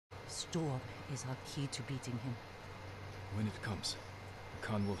store is our key to beating him. When it comes,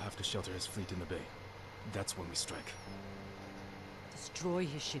 Khan will have to shelter his fleet in the bay. That's when we strike. Destroy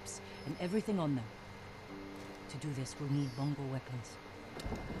his ships and everything on them. To do this, we'll need Mongol weapons.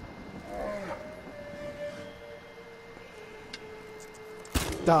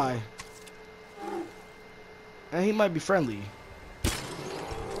 Die. And he might be friendly.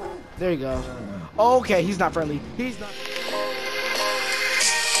 There you go. Okay, he's not friendly. He's not.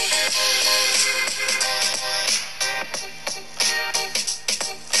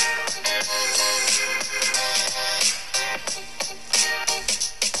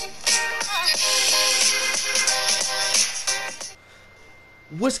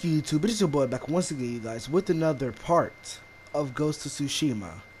 Whiskey YouTube, it is your boy back once again, you guys, with another part of Ghost of Tsushima,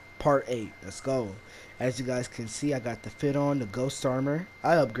 part 8. Let's go. As you guys can see, I got the fit on, the ghost armor.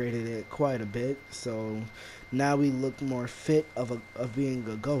 I upgraded it quite a bit, so now we look more fit of being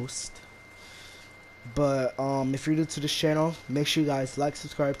a ghost. But if you're new to this channel, make sure you guys like,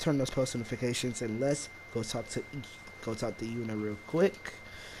 subscribe, turn those post notifications, and let's go talk to Yuna real quick.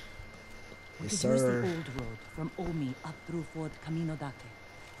 Yes, sir. Use the old road from Omi up through Fort Camino Dake.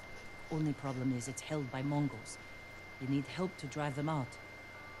 Only problem is it's held by Mongols. You need help to drive them out.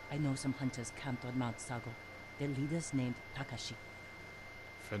 I know some hunters camped on Mount Sago. Their leader's named Takashi.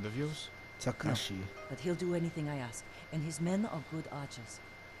 Friend of yours? Takashi. No, but he'll do anything I ask, and his men are good archers.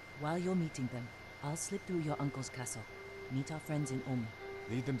 While you're meeting them, I'll slip through your uncle's castle. Meet our friends in Omi.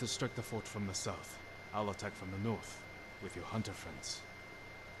 Lead them to strike the fort from the south. I'll attack from the north, with your hunter friends.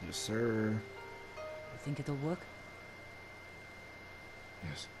 Yes, sir. You think it'll work?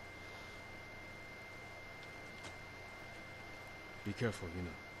 Yes. Be careful, you know.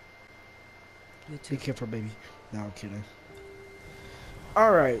 You too. Be careful, baby. No, I'm kidding.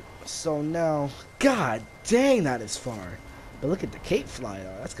 Alright, so now, god dang, that is far. But look at the cape fly,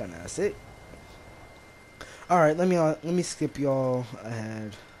 though. That's kind of sick. Alright, let me skip y'all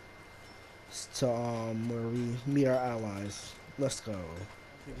ahead to where we meet our allies. Let's go.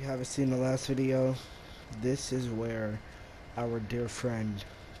 If you haven't seen the last video, this is where our dear friend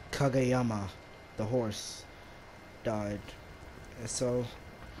Kageyama, the horse, died. And so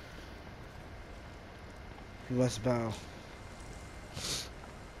we must bow.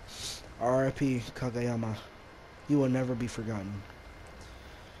 R.I.P. Kageyama. You will never be forgotten.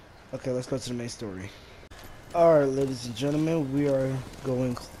 Okay, let's go to the main story. Alright, ladies and gentlemen, we are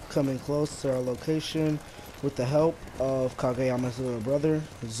coming close to our location with the help of Kageyama's little brother,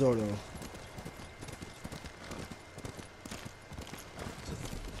 Zoro.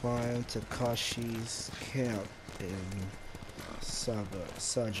 Find Takashi's camp in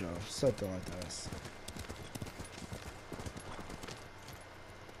Sajo, something like that.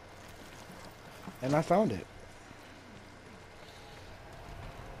 And I found it.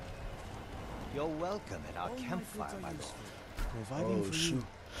 You're welcome at our campfire, my lord. Providing for you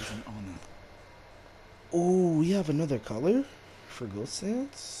is an honor. Oh, we have another color for Ghost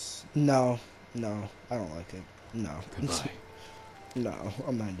Sands? No, I don't like it. No. Goodbye. No,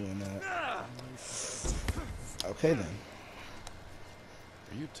 I'm not doing that. Okay then.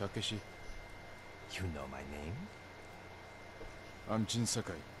 Are you Takashi? You know my name? I'm Jin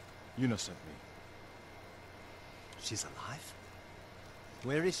Sakai. Yuna sent me. She's alive?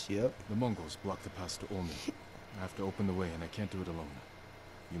 Where is she? Yep. The Mongols blocked the pass to Omi. I have to open the way and I can't do it alone.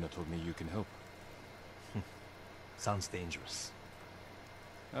 Yuna told me you can help. Sounds dangerous.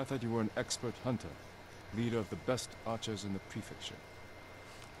 I thought you were an expert hunter. Leader of the best archers in the prefecture.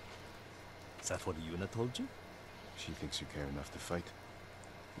 Is that what Yuna told you? She thinks you care enough to fight.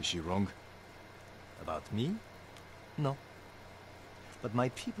 Is she wrong? About me? No. But my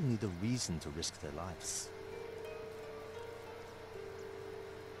people need a reason to risk their lives.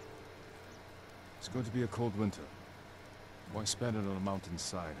 It's going to be a cold winter. Why spend it on a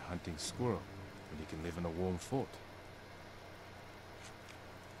mountainside hunting squirrel when you can live in a warm fort?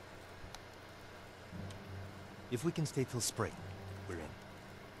 If we can stay till spring, we're in.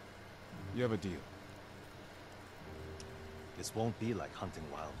 You have a deal. This won't be like hunting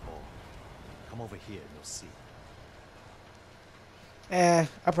wild boar. Come over here and you'll see.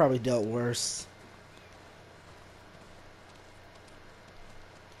 I probably dealt worse.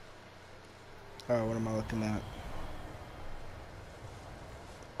 Alright, what am I looking at?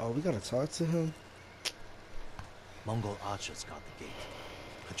 Oh, we gotta talk to him? Mongol archers guard the gate.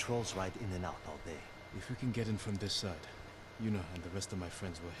 Patrols ride in and out all day. If we can get in from this side, Yuna and the rest of my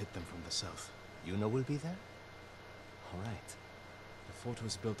friends will hit them from the south. Yuna will be there? Alright. The fort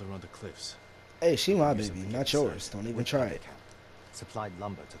was built around the cliffs. Hey, she my baby, not yours. Don't even try it. Supplied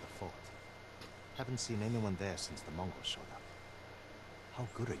lumber to the fort. Haven't seen anyone there since the Mongols showed up. how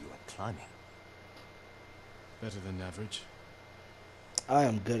good are you at climbing? Better than average. I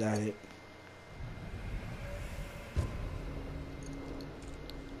am good at it.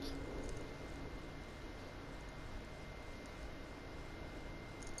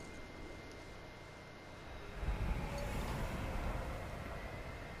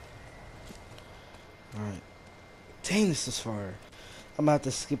 Alright. Dang, this is far. I'm about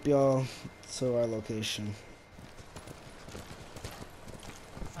to skip y'all to our location.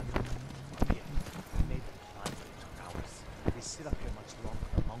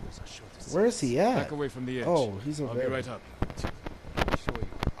 Where is he at? Back away from the edge. Oh, he's over I'll there. be right up. Show you.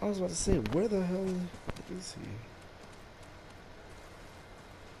 I was about to say, where the hell is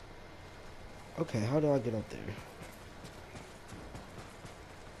he? Okay, how do I get up there?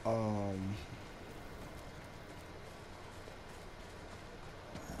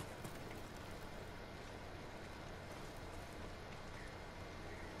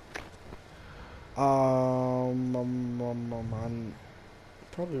 I'm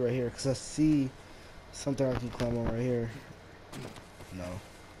probably right here because I see something I can climb on right here. No.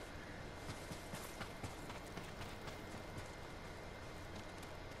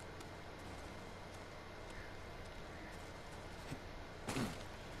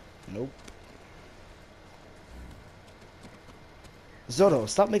 Nope. Zoto,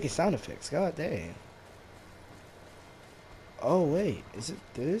 stop making sound effects. God dang. Oh, wait. Is it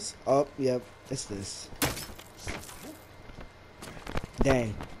this? Oh, yep. It's this.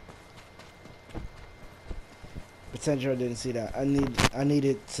 Dang. Pretend I didn't see that. I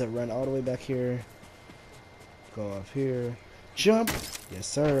needed to run all the way back here. Go up here. Jump. Yes,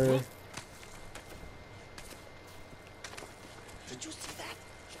 sir. Did you see that?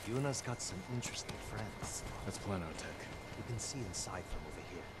 Yuna's got some interesting friends. Let's plan our tech. You can see inside from over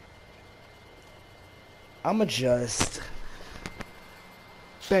here. I'ma just...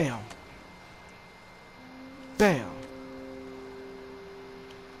 Bam. Bam.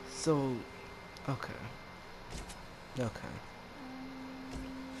 So... Okay. Okay.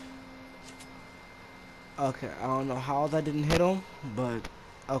 Okay, I don't know how that didn't hit him, but...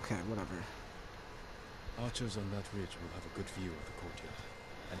 Okay, whatever. Archers on that ridge will have a good view of the courtyard.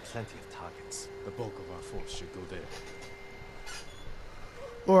 And plenty of targets. The bulk of our force should go there.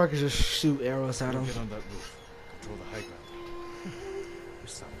 Or I could just shoot arrows at We'll him. get on that roof. Control the high ground. You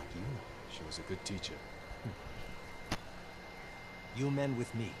sound like Yuna. She was a good teacher. You men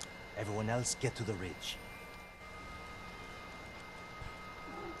with me. Everyone else get to the ridge.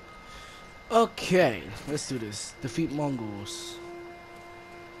 Okay, let's do this. Defeat Mongols.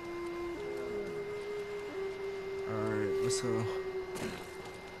 Alright, let's go.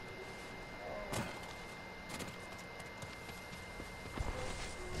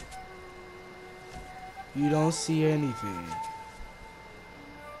 You don't see anything.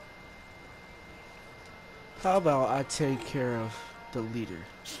 How about I take care of the leader?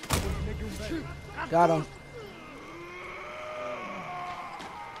 Got him.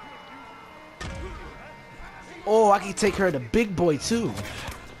 Oh, I can take care of the big boy too.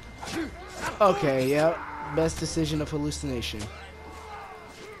 Okay, yep. Best decision of hallucination.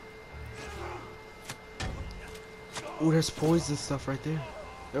 Oh, there's poison stuff right there.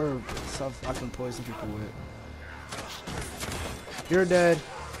 There are stuff I can poison people with. You're dead.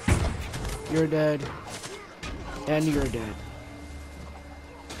 You're dead. And you're dead.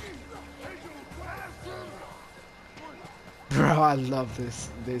 Bro, I love this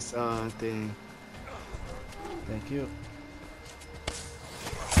thing. Thank you.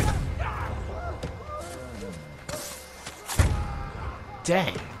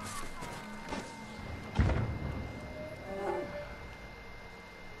 Dang.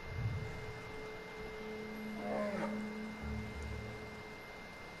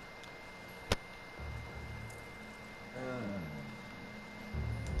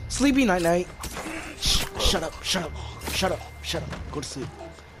 Sleepy night night. Shut up, shut up, shut up, shut up. Go to sleep.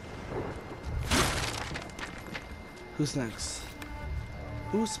 Who's next?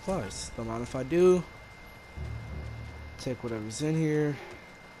 Ooh, supplies. Don't mind if I do. Take whatever's in here.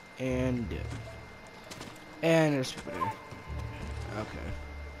 And dip. And there's people there. Okay.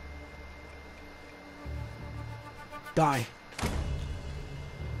 Die.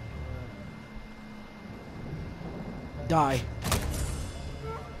 Die.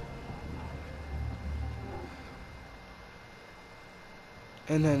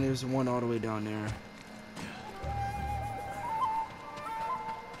 And then there's one all the way down there.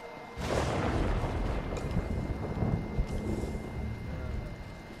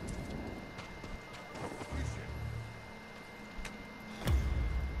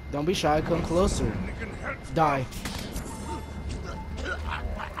 Don't be shy, come closer. Die.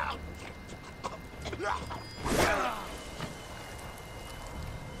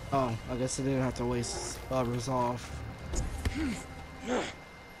 Oh, I guess I didn't have to waste resolve.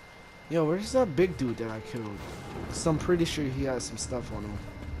 Yo, where's that big dude that I killed? Cause I'm pretty sure he has some stuff on him.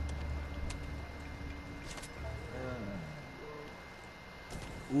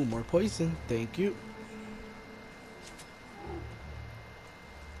 Ooh, more poison. Thank you.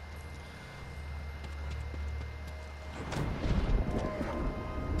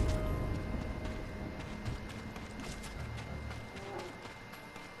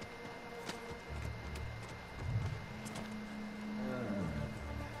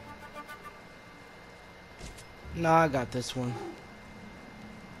 Nah, I got this one.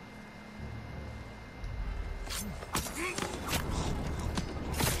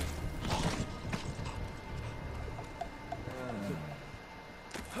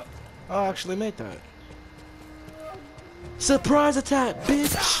 I actually made that. Surprise attack,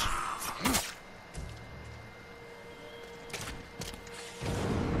 bitch!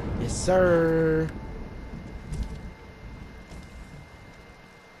 Yes, sir.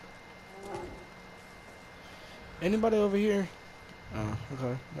 Anybody over here? Oh,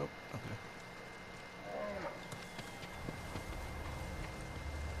 okay. Nope. Okay.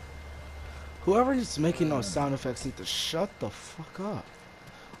 Whoever is making those sound effects need to shut the fuck up.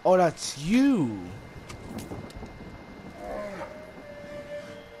 Oh, that's you.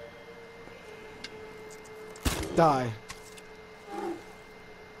 Die.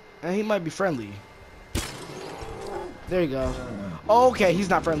 And he might be friendly. There you go. Okay, he's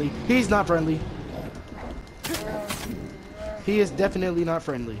not friendly. He's not friendly. He is definitely not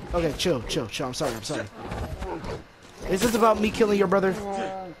friendly. Okay, chill, chill, chill. I'm sorry, I'm sorry. Is this about me killing your brother?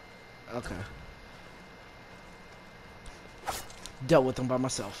 Okay. Dealt with him by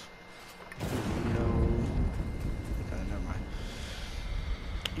myself. No. Okay, never mind.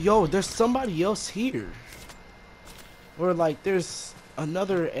 Yo, there's somebody else here. Or like, there's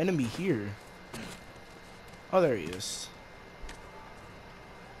another enemy here. Oh, there he is.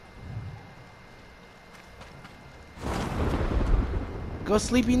 Go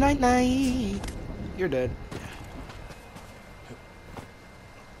sleepy night night. You're dead.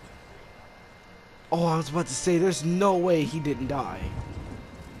 Oh, I was about to say, there's no way he didn't die.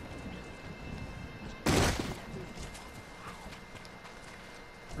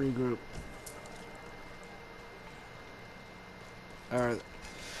 Regroup. Alright.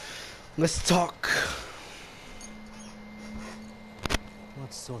 Let's talk.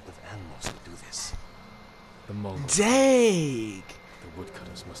 What sort of animals would do this? The Mongols. Dang! The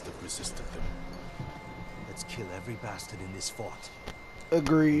woodcutters must have resisted them. Let's kill every bastard in this fort.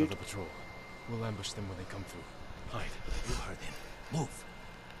 Agreed. Another patrol. We'll ambush them when they come through. Hide. You heard him. Move.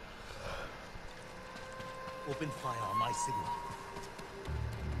 Open fire on my signal.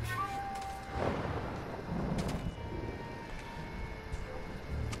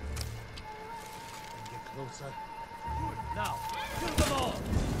 And get closer. Now, kill them all!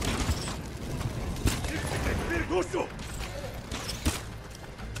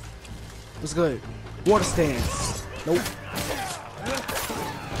 What's good? Water stance. Nope.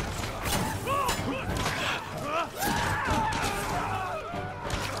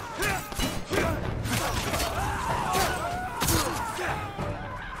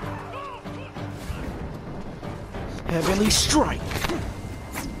 Heavenly strike.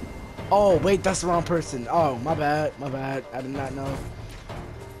 Oh wait, that's the wrong person. Oh, my bad, my bad. I did not know.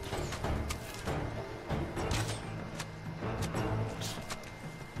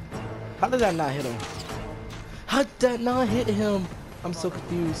 How did that not hit him? How did that not hit him? I'm so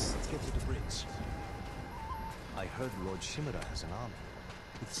confused. Let's get to the bridge. I heard Lord Shimura has an army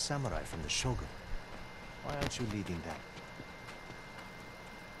with samurai from the Shogun. Why aren't you leading them?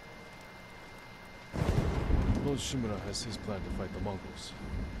 Lord Shimura has his plan to fight the Mongols.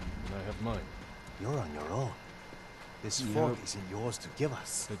 And I have mine. You're on your own. This fort isn't yours to give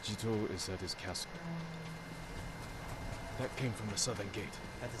us. The Jito is at his castle. That came from the southern gate.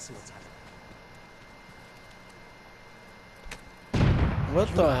 Had to see what's happening. What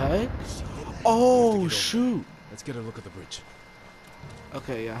the heck? Oh shoot. Let's get a look at the bridge.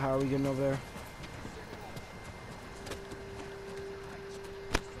 Okay, yeah, how are we getting over there?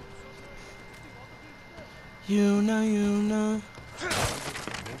 You know.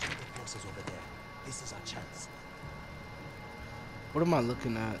 Forces over there. This is our chance. What am I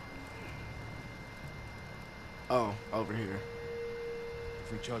looking at? Oh, over here.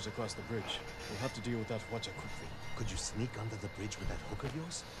 If we charge across the bridge, we'll have to deal with that Hwacha quickly. Could you sneak under the bridge with that hook of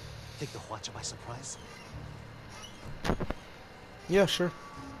yours? Take the Hwacha by surprise? Yeah, sure.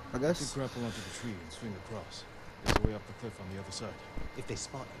 I We could guess. grapple onto the tree and swing across. There's a way up the cliff on the other side. If they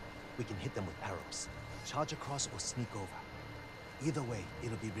spot you, we can hit them with arrows. Charge across or sneak over. Either way,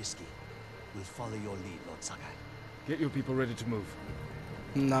 it'll be risky. We'll follow your lead, Lord Sakai. Get your people ready to move.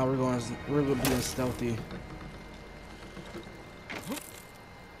 Nah, we're being stealthy.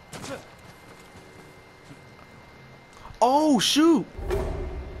 Oh shoot!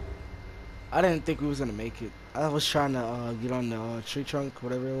 I didn't think we was gonna make it. I was trying to get on the tree trunk,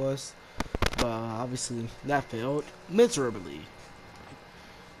 whatever it was, but obviously that failed miserably.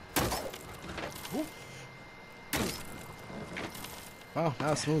 Oh, that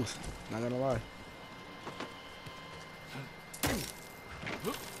was smooth. Not gonna lie.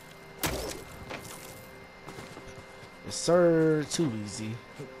 Yes, sir. Too easy.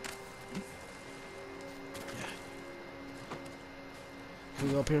 Can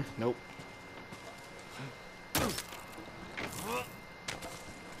we go up here? Nope.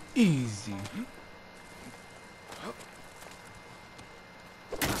 Easy.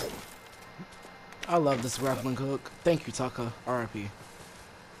 I love this grappling hook. Thank you, Taka. R.I.P.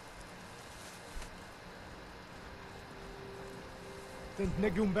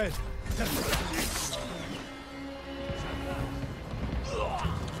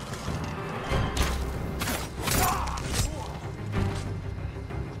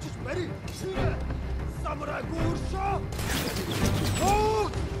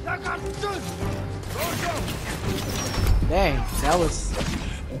 Dang, that was...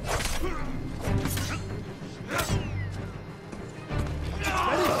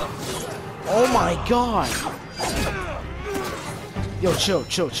 Oh my god! Yo,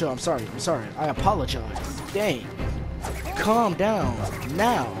 chill. I'm sorry. I apologize. Dang. Calm down.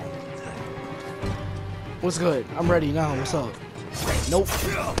 Now. What's good? I'm ready now. What's up? Nope.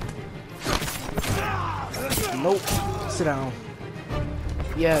 Nope. Sit down.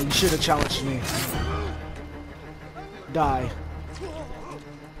 Yeah, you should have challenged me. Die.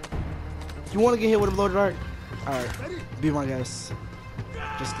 You want to get hit with a blow dart? Alright. Be my guest.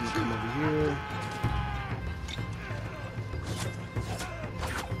 Just gonna come over here.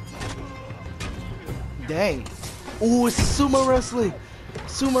 Dang. Ooh, it's sumo wrestling.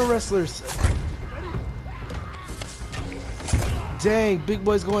 Sumo wrestlers. Dang, big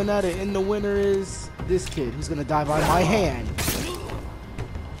boy's going at it. And the winner is this kid who's gonna die by my hand.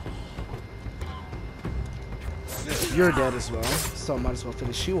 You're dead as well, so I might as well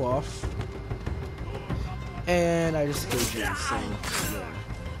finish you off. And I just killed you, so yeah.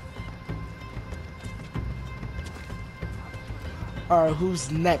 Alright, who's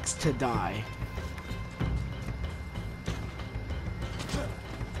next to die?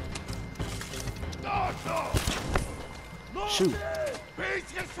 Shoot.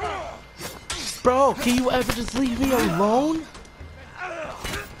 Bro, can you ever just leave me alone?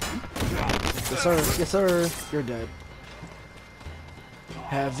 Yes, sir. You're dead.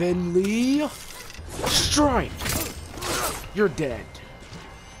 Heavenly strike. You're dead.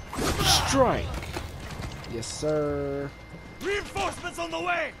 Strike. Yes, sir. Reinforcements on the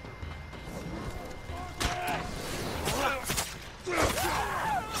way!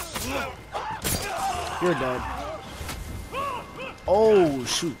 You're dead. Oh,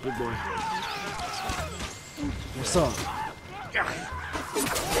 shoot, big boy. What's up?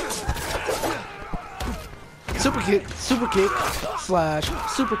 Super kick, slash,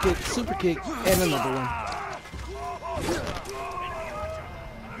 super kick, and another one.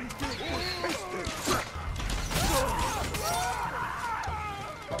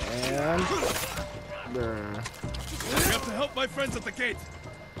 And... Brr. I have to help my friends at the gate.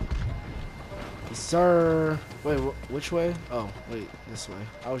 Yes, sir. Wait, which way? Oh, wait, this way.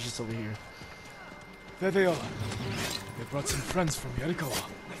 I was just over here. There they are. They brought some friends from Yarikawa.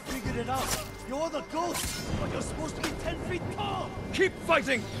 I figured it out. You're the ghost, but you're supposed to be 10 feet tall. Keep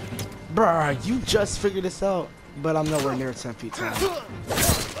fighting. Bruh, you just figured this out, but I'm nowhere near 10 feet tall.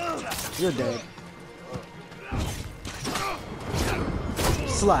 You're dead.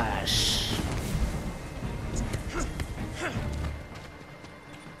 Slash.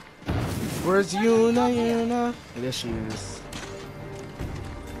 Where's Yuna? There she is.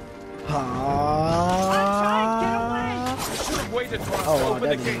 Waited for us Oh, to wow, open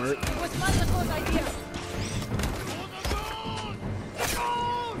that the didn't gate. work. It was Masako's idea.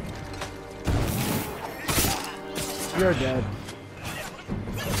 You're dead.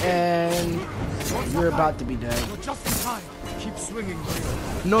 And you're about to be dead. You're just in time. Keep swinging.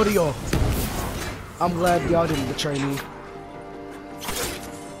 Norio. I'm glad y'all didn't betray me.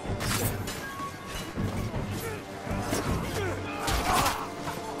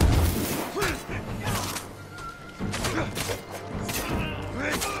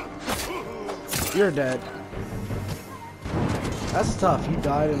 You're dead. That's tough. You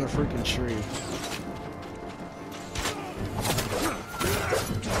died in a freaking tree.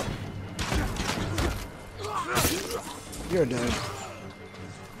 You're dead.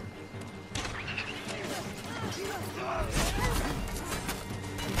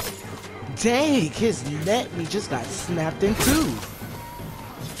 Dang, his net me just got snapped in two.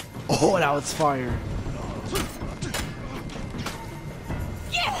 Oh, that was fire.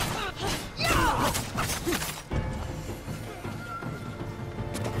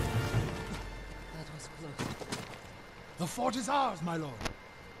 That was close. The fort is ours, my lord.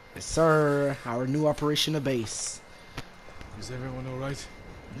 Yes, sir. Our new operation of base. Is everyone alright?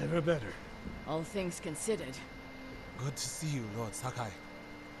 Never better. All things considered. Good to see you, Lord Sakai.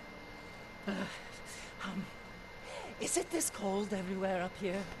 Is it this cold everywhere up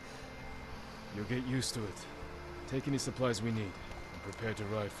here? You'll get used to it. Take any supplies we need, and prepare to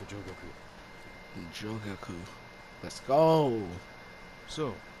ride for Jogaku. Jogaku. Let's go.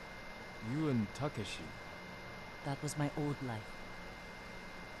 So, you and Takeshi, That was my old life.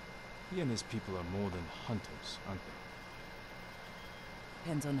 he and his people are more than hunters, aren't they?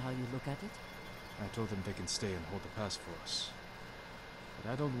 Depends on how you look at it. I told them they can stay and hold the pass for us.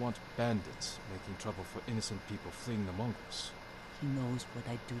 But I don't want bandits making trouble for innocent people fleeing the Mongols. He knows what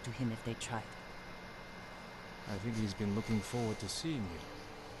I'd do to him if they tried. I think he's been looking forward to seeing you.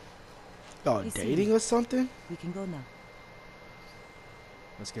 Y'all Hey, dating Siri. or something? We can go now.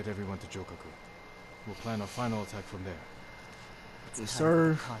 Let's get everyone to Jogaku. We'll plan our final attack from there. It's Yes, time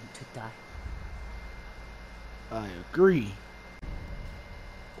sir. for Khan to die. I agree.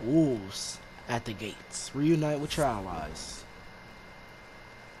 Wolves at the gates. Reunite with your allies.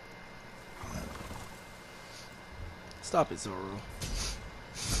 Stop it, Zoro.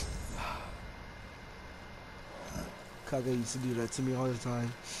 Kage used to do that to me all the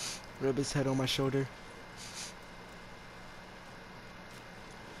time. Rub his head on my shoulder.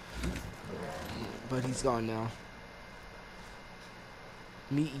 But he's gone now.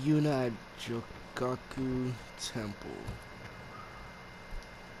 Meet Yuna at Jogaku Temple.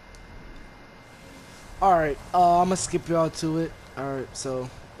 Alright, I'm gonna skip y'all to it. Alright, so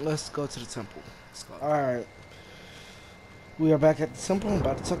let's go to the temple. Alright. We are back at the temple. I'm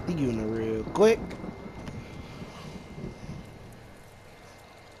about to tuck the Yuna real quick.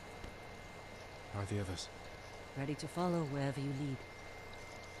 How are the others? Ready to follow wherever you lead.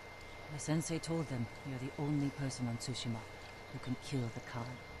 My sensei told them you're the only person on Tsushima who can kill the Khan.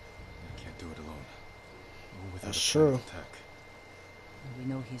 I can't do it alone. Or without That's a true. planned attack. And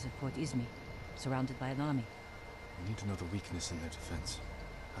we know he's at Fort Izmi, surrounded by an army. We need to know the weakness in their defense,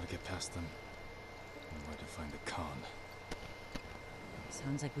 how to get past them, and where to find the Khan.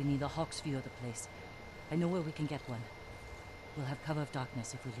 Sounds like we need a hawk's view of the place. I know where we can get one. We'll have cover of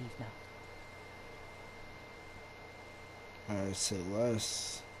darkness if we leave now. Alright, say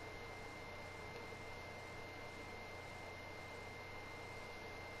less.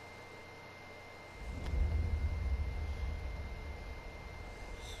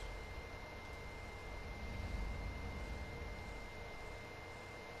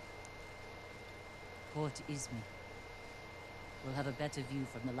 Fort Izmi. We'll have a better view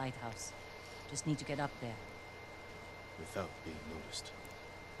from the lighthouse. Just need to get up there. Without being noticed.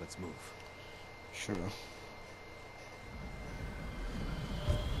 Let's move. Sure.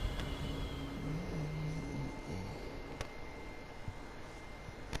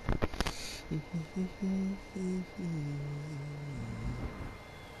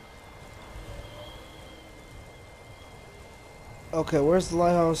 Okay, where's the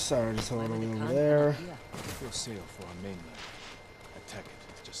lighthouse? Sorry, just hold Why would the on Khan over come there. up here? We'll sail for our mainland. Attack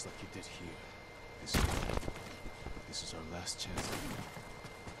it, just like you did here. This is our last chance.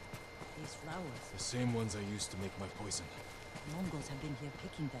 These flowers. The same ones I used to make my poison. The Mongols have been here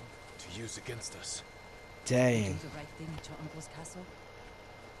picking them. To use against us. You Dang. do the right thing at your uncle's castle?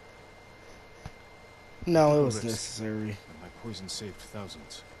 No, it was Risk. necessary. And my poison saved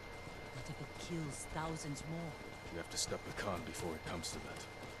thousands. What if it kills thousands more? We have to stop the Khan before it comes to that.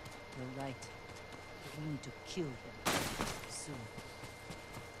 You're right. We need to kill him. Soon.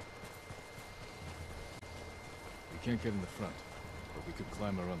 We can't get in the front, but we could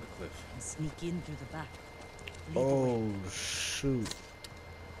climb around the cliff. And sneak in through the back. Lead the way. Oh, shoot.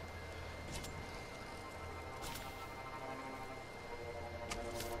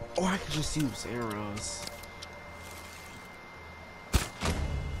 Or I could just use arrows.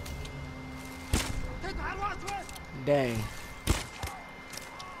 Dang.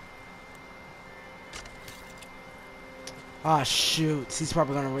 Ah, shoot. He's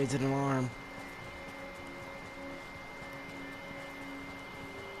probably gonna raise an alarm.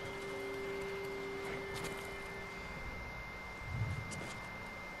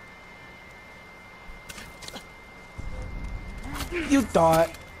 You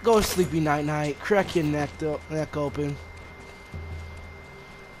thought. Go sleepy night night. Crack your neck open.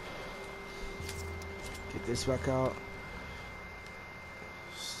 this back out.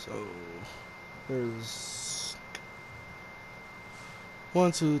 So there's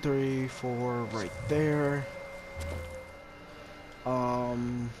 1, 2, 3, 4 right there. Alright.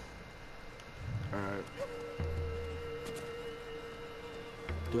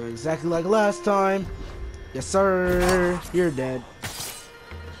 Do it exactly like last time. Yes, sir. You're dead.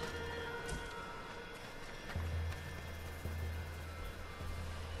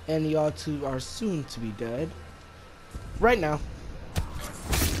 And y'all two are soon to be dead. Right now.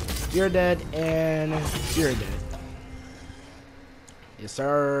 You're dead, and you're dead. Yes,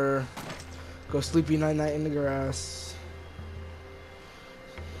 sir. Go sleepy night night in the grass.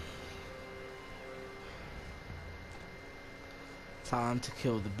 Time to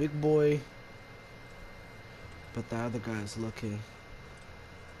kill the big boy. But the other guy's looking.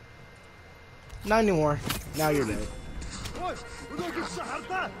 Not anymore. Now you're dead.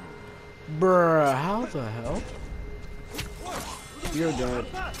 Bruh, how the hell? You're dead.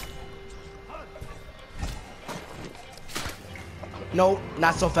 Nope,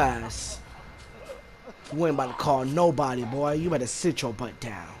 not so fast. You ain't about to call nobody, boy. You better sit your butt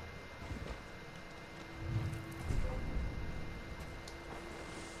down.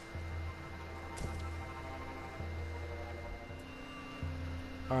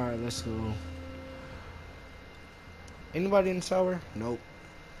 Alright, let's go. Anybody in the tower? Nope.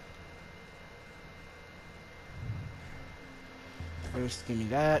 First, give me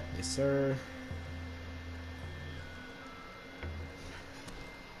that. Yes, sir.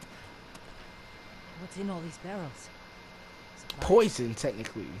 What's in all these barrels? Supplies? Poison,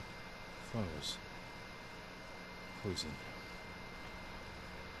 technically. Flowers. Poison.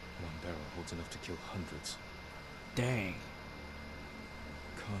 One barrel holds enough to kill hundreds. Dang.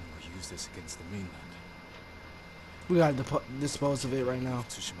 Khan will use this against the mainland. We gotta dispose of it right now.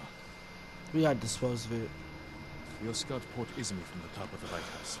 Tsushima. We gotta dispose of it. We'll scout Port Izumi from the top of the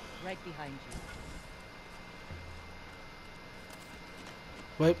lighthouse. Right behind you.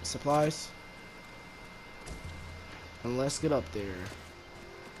 Wait, supplies. And let's get up there.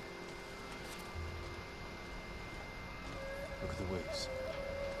 Look at the waves.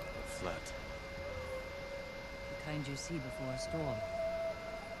 They're flat. The kind you see before a storm.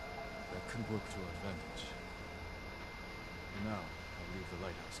 That could work to our advantage. Now, I'll leave the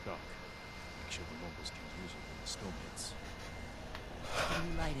lighthouse dark. Make sure the Mongols can't use it when the storm hits. Can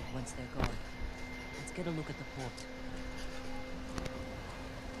you light it once they're gone? Let's get a look at the port.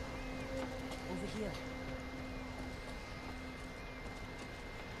 Over here.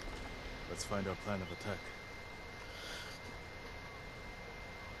 Let's find our plan of attack.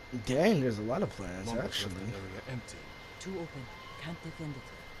 Dang, there's a lot of plans, Mongols actually. left the area empty. Too open. Can't defend it. A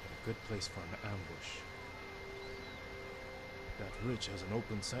good place for an ambush. That ridge has an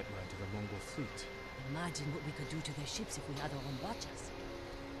open sightline to the Mongol fleet. Imagine what we could do to their ships if we had our own watchers.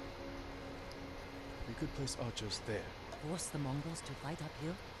 We could place archers there. Force the Mongols to fight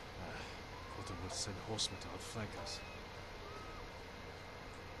uphill? Khota would send horsemen to outflank us.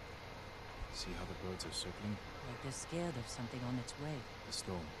 See how the birds are circling? Like they're scared of something on its way. The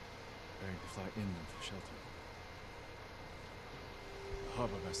storm, preparing to fly inland for shelter. The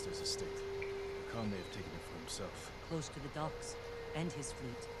harbor master's estate. Khan may have taken it for himself. Close to the docks. And his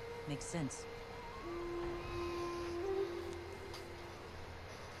fleet. Makes sense.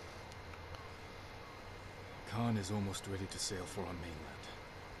 Khan is almost ready to sail for our mainland.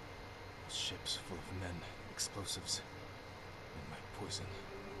 Ships full of men, explosives, and my poison.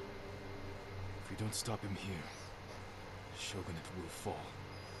 If we don't stop him here, the shogunate will fall.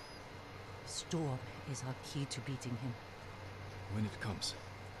 Storm is our key to beating him. When it comes,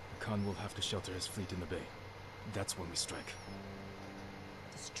 Khan will have to shelter his fleet in the bay. That's when we strike.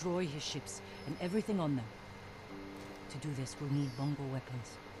 Destroy his ships and everything on them. To do this, we'll need Mongol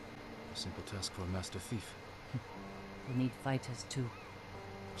weapons. A simple task for a master thief. We'll need fighters too.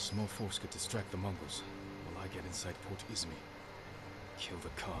 A small force could distract the Mongols, while I get inside Port Izumi. Kill the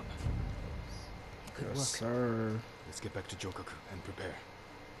Khan. Good work. Yes, sir. Let's get back to Jokaku and prepare.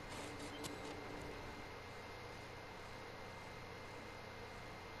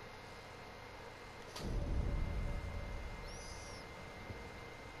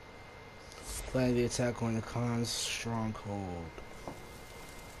 Plan the attack on the Khan's stronghold.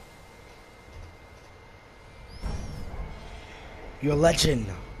 Your legend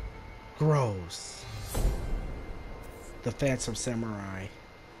grows. The Phantom Samurai.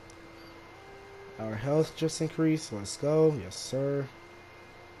 Our health just increased. Let's go. Yes, sir.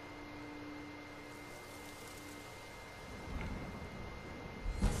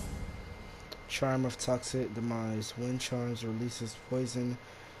 Charm of Toxic Demise. Wind Charms releases poison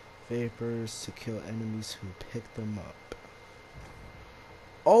vapors to kill enemies who pick them up.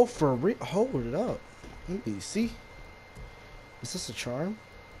 Oh, for real? Hold it up. Let me see. Is this a charm?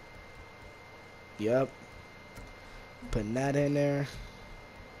 Yep. Putting that in there.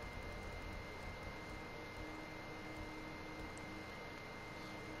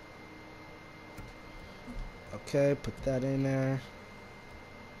 Okay, put that in there.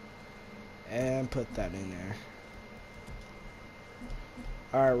 And put that in there.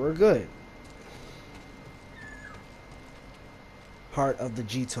 Alright, we're good. Heart of the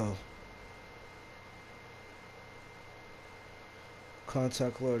Jito.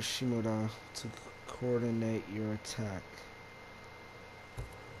 Contact Lord Shimura to coordinate your attack.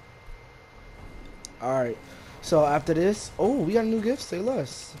 Alright. So after this, oh, we got a new gift, say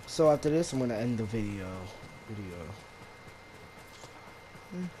less. So after this, I'm gonna end the video.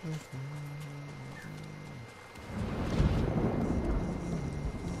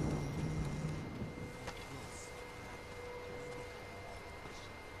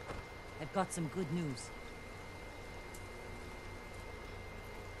 I've got some good news.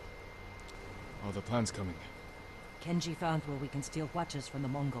 Are the plans coming? Kenji found where we can steal watches from the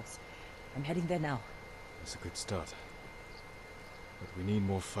Mongols. I'm heading there now. That's a good start. But we need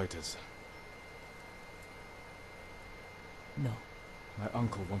more fighters. No. My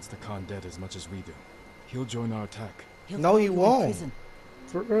uncle wants the Khan dead as much as we do. He'll join our attack. He'll No, throw he you in won't. prison.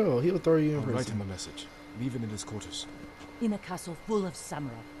 For real, he'll throw you in I'll write prison. him a message. Leave it in his quarters. In a castle full of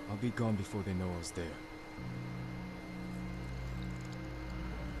samurai. I'll be gone before they know I was there.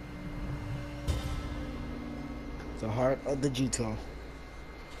 The heart of the Jito.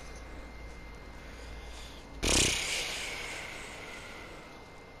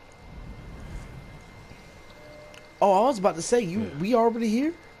 Oh, I was about to say, Yeah. we already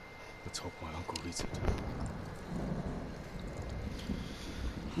here? Let's hope my uncle reads it.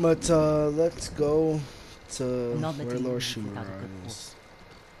 But let's go to Not where letting Lord you leave without a good Shimura horse. is.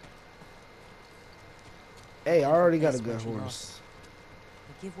 Hey, I already got a That's good what you horse. lost.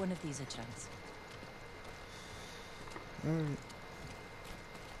 But give one of these a chance. Alright.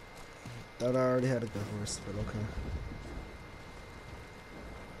 Thought I already had a good horse, but okay.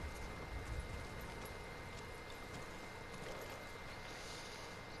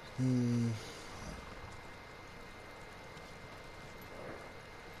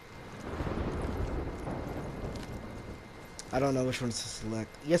 I don't know which one to select.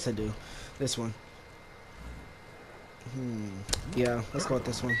 Yes, I do. This one. Yeah, let's go with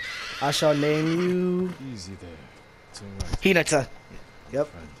this one. I shall name you Easy there. It's alright. Hinata. Yep,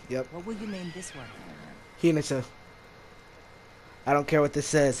 Friend. yep. What will you name this one? Hinata. I don't care what this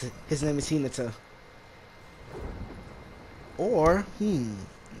says. His name is Hinata. Or,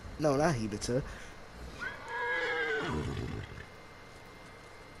 no, not Hinata.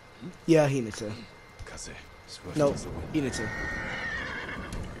 Yeah, Hinata. Kaze. Swift No, as the wind. Hinata.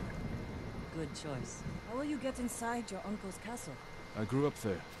 Good choice. How will you get inside your uncle's castle? I grew up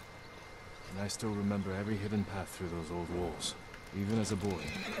there. And I still remember every hidden path through those old walls. Even as a boy,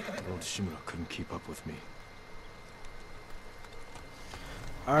 Lord Shimura couldn't keep up with me.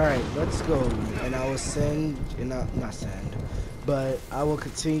 Alright, let's go. And I will send, not send, but I will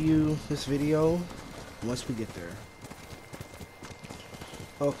continue this video once we get there.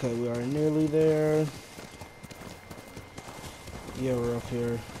 Okay, we are nearly there. Yeah, we're up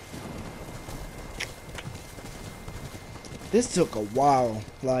here. This took a while.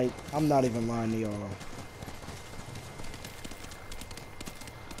 Like, I'm not even lying to y'all.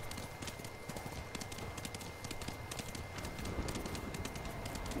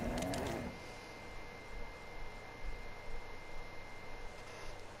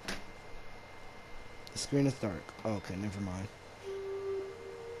 The screen is dark. Oh, okay, never mind.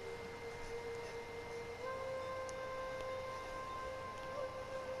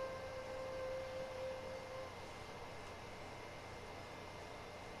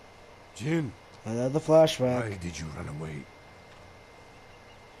 Jin, Another flashback. why did you run away?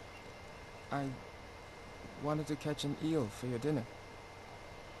 I wanted to catch an eel for your dinner.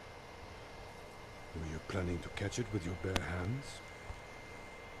 Were you planning to catch it with your bare hands?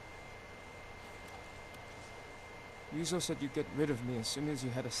 Yuzo said you'd get rid of me as soon as you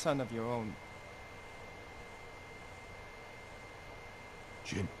had a son of your own.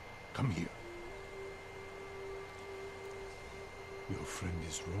 Jin, come here. Your friend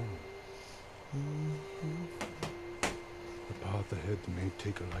is wrong. The path ahead may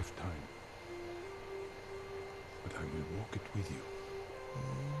take a lifetime, but I will walk it with you.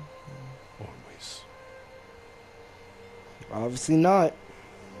 Always. Obviously not.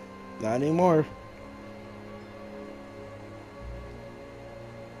 Not anymore.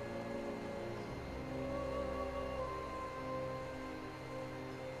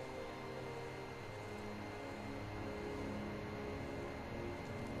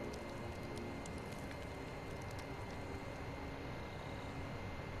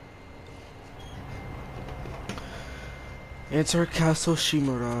 Enter Castle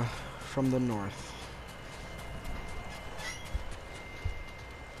Shimura from the north.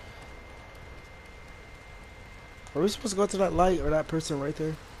 Are we supposed to go to that light or that person right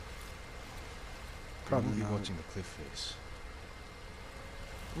there? Probably We'll be not. watching the cliff face.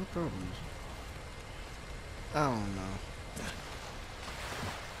 No problem. I don't know.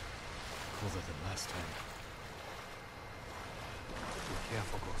 Colder than last time. Be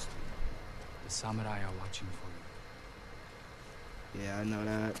careful, Ghost. The samurai are watching for you. Yeah, I know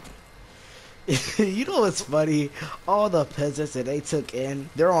that. You know what's funny? All the peasants that they took in,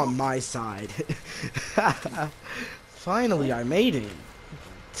 they're on my side. Finally, I made it.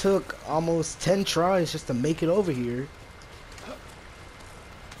 Took almost 10 tries just to make it over here.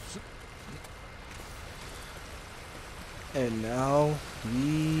 And now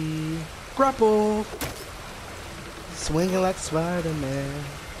we grapple. Swinging like Spider-Man.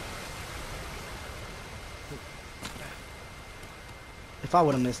 If I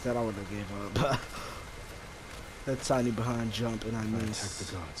would have missed that, I would have gave up. That tiny behind jump and I If I attack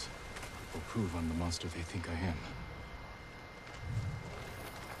missed. the gods, it will prove I'm the monster they think I am.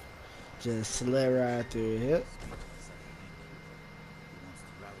 Just slid right through it.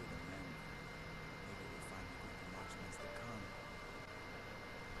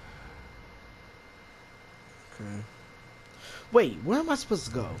 Okay. Wait, where am I supposed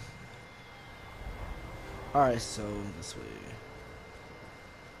to go? Alright, so this way.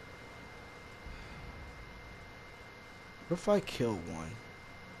 What if I kill one?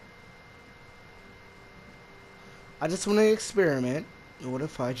 I just want to experiment. What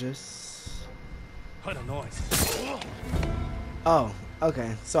if I just... Heard a noise. Oh,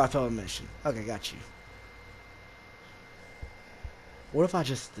 okay. So I failed a mission. Okay, got you. What if I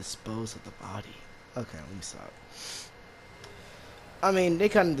just dispose of the body? Okay, let me stop. I mean, they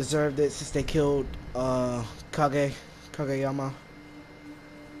kind of deserved it since they killed Kageyama.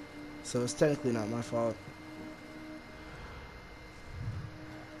 So it's technically not my fault.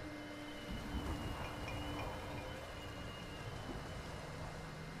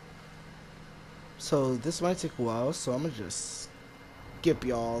 So this might take a while, so I'm gonna just skip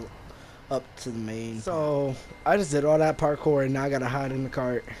y'all up to the main. So I just did all that parkour and now I gotta hide in the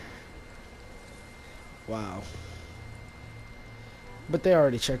cart. Wow. But they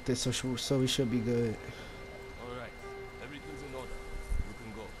already checked it, so we should be good. All right. Everything's in order. You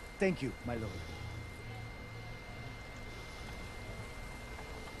can go. Thank you, my lord.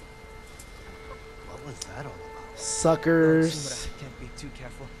 What was that all about? Suckers. Shimura, can't be too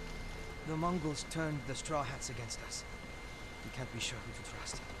careful. The Mongols turned the Straw Hats against us. We can't be sure who to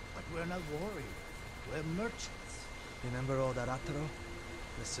trust. But we're not warriors. We're merchants. Remember old Arataro,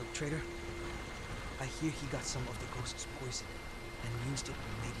 the silk trader? I hear he got some of the ghost's poison and used it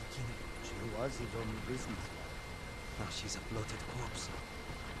on Lady Kina. She was his own business. Now she's a bloated corpse.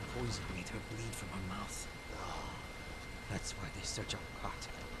 Poison made her bleed from her mouth. That's why they search our cart.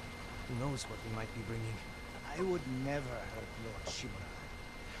 Who knows what we might be bringing? I would never hurt Lord Shimura.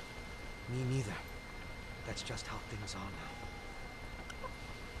 Me neither. That's just how things are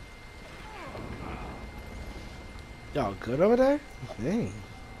now. Y'all good over there? Dang.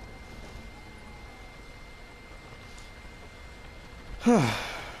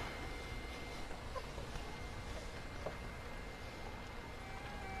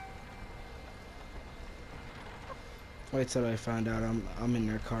 Wait till I find out I'm in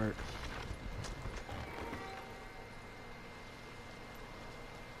their cart.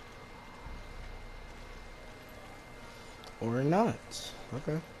 Or not.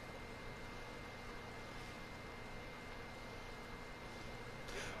 Okay.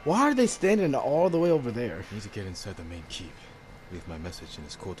 Why are they standing all the way over there? I need to get inside the main keep. Leave my message in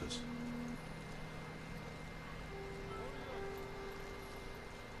his quarters.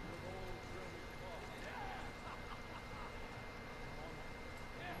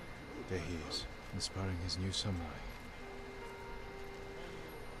 There he is, inspiring his new samurai.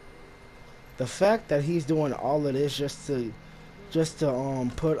 The fact that he's doing all of this just to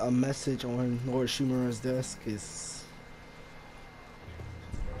put a message on Lord Shimura's desk is,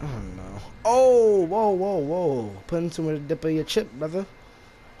 I don't know. Oh, whoa. Putting some of the dip of your chip, brother.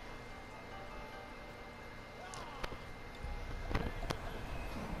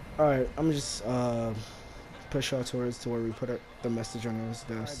 Alright, I'm just push y'all towards to where we put the message on his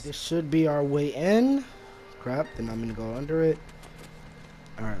desk. This should be our way in. Crap, then I'm gonna go under it.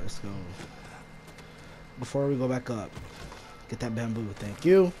 Alright, let's go. Before we go back up, get that bamboo. Thank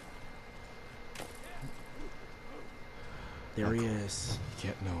you. There he is. You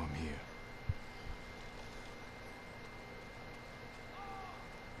can't know I'm here.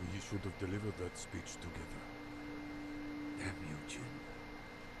 We should have delivered that speech together. Damn you, Jin.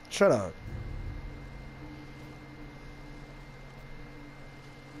 Shut up.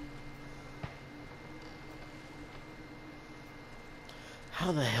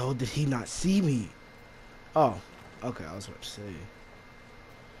 How the hell did he not see me? Oh, okay, I was about to say.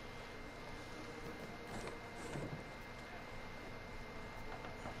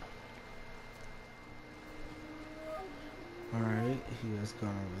 Alright, he has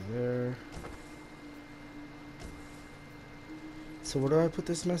gone over there. So where do I put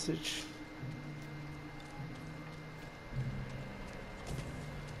this message?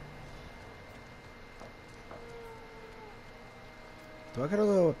 Do I gotta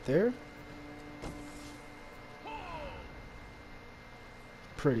go up there?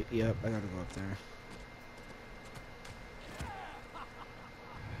 Pretty, yep, I gotta go up there.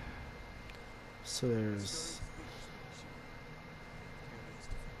 So there's...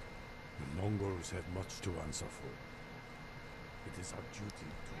 The Mongols have much to answer for. It is our duty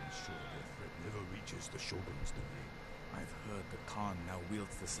to ensure their threat never reaches the Shogun's domain. I've heard the Khan now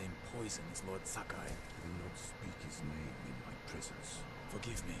wields the same poison as Lord Sakai. Do not speak his name in my presence.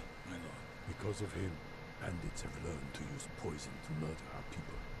 Forgive me, my lord. Because of him, bandits have learned to use poison to murder our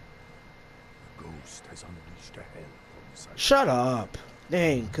people. The ghost has unleashed a hell from inside. Shut up!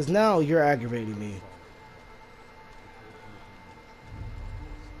 Dang, cause now you're aggravating me.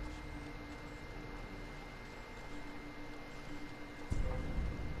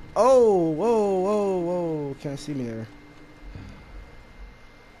 Oh, whoa, whoa, whoa. Can't see me there.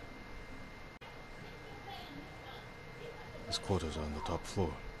 His quarters are on the top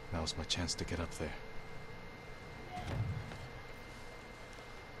floor. Now's my chance to get up there.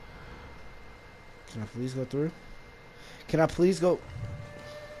 Can I please go through? Can I please go?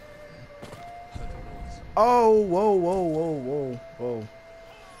 Oh, whoa, whoa, whoa, whoa, whoa.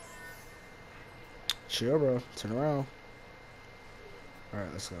 Chill, bro. Turn around.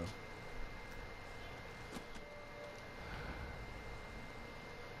 Alright, let's go.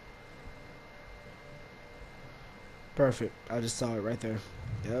 Perfect. I just saw it right there.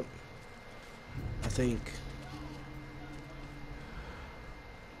 Yep. I think.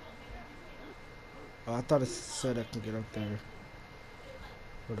 Oh, I thought it said I can get up there.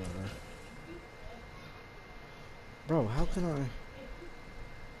 Whatever. Bro, how can I?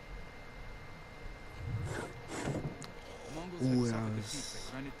 The Ooh, Mongols that have suffered was- defeat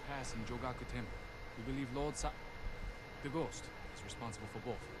at Granite Pass and Jogaku Temple. We believe Lord the Ghost is responsible for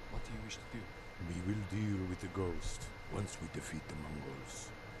both. What do you wish to do? We will deal with the ghost once we defeat the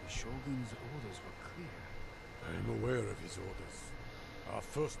Mongols. The Shogun's orders were clear. I am aware of his orders. Our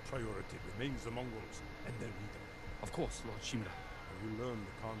first priority remains the Mongols and their leader. Of course, Lord Shimura. Have you learned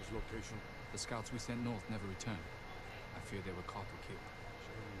the Khan's location? The scouts we sent north never returned. I fear they were caught or killed.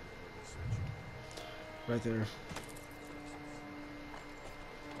 Show me where we're searching. Right there.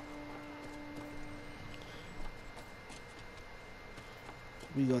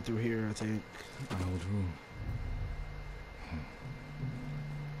 We go through here, I think. My old room.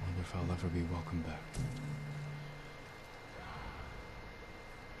 Wonder if I'll ever be welcome back.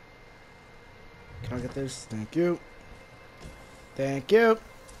 Can I get this? Thank you. Thank you.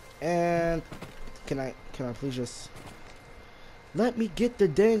 And can I please just let me get the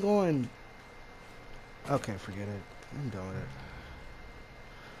dang on? Okay, forget it. I'm done with it.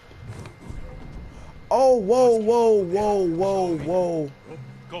 Oh, whoa, whoa, whoa, whoa, whoa.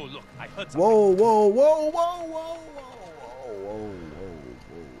 Go look, I heard something. Whoa, whoa, whoa, whoa, whoa, whoa, whoa, whoa,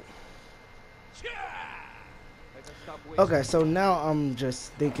 whoa. Okay, so now I'm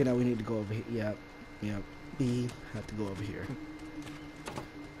just thinking that we need to go over here. Yep, yep. We have to go over here.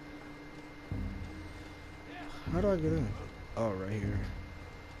 How do I get in? Oh, right here.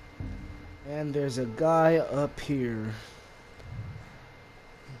 And there's a guy up here.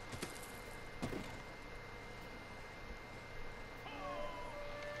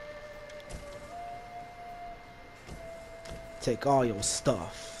 Take all your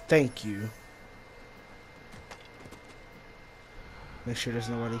stuff. Thank you. Make sure there's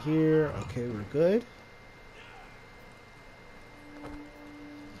nobody here. Okay, we're good.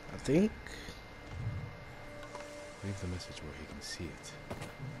 I think. Leave the message where he can see it.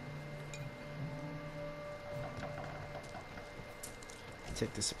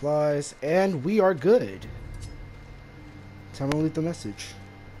 Take the supplies. And we are good. Time to leave the message.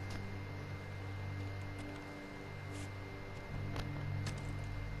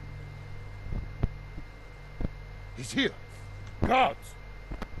 He's here. Guards!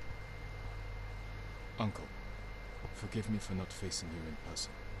 Uncle, forgive me for not facing you in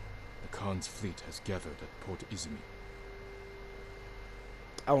person. The Khan's fleet has gathered at Port Izumi.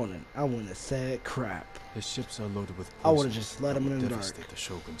 I wouldn't have said crap. His ships are loaded with I poison would've just let that him will in the devastate dark. the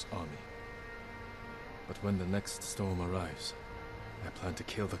Shogun's army. But when the next storm arrives, I plan to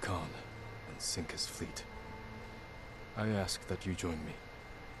kill the Khan and sink his fleet. I ask that you join me.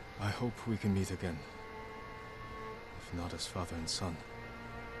 I hope we can meet again. If not as father and son,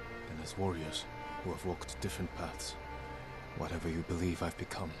 then as warriors who have walked different paths. Whatever you believe I've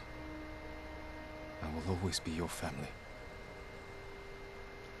become, I will always be your family.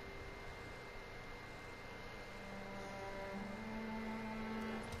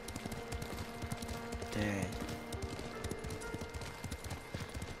 Dang.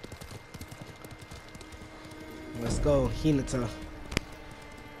 Let's go, Hinata.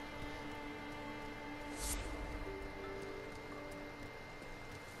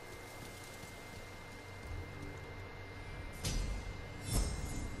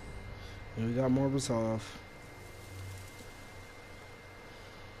 And we got more resolve.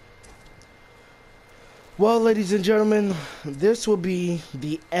 Well, ladies and gentlemen, this will be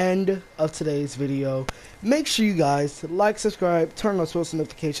the end of today's video. Make sure you guys like, subscribe, turn on post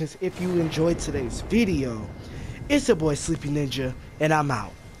notifications if you enjoyed today's video. It's your boy Sleepy Ninja, and I'm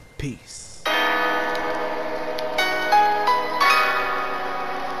out. Peace.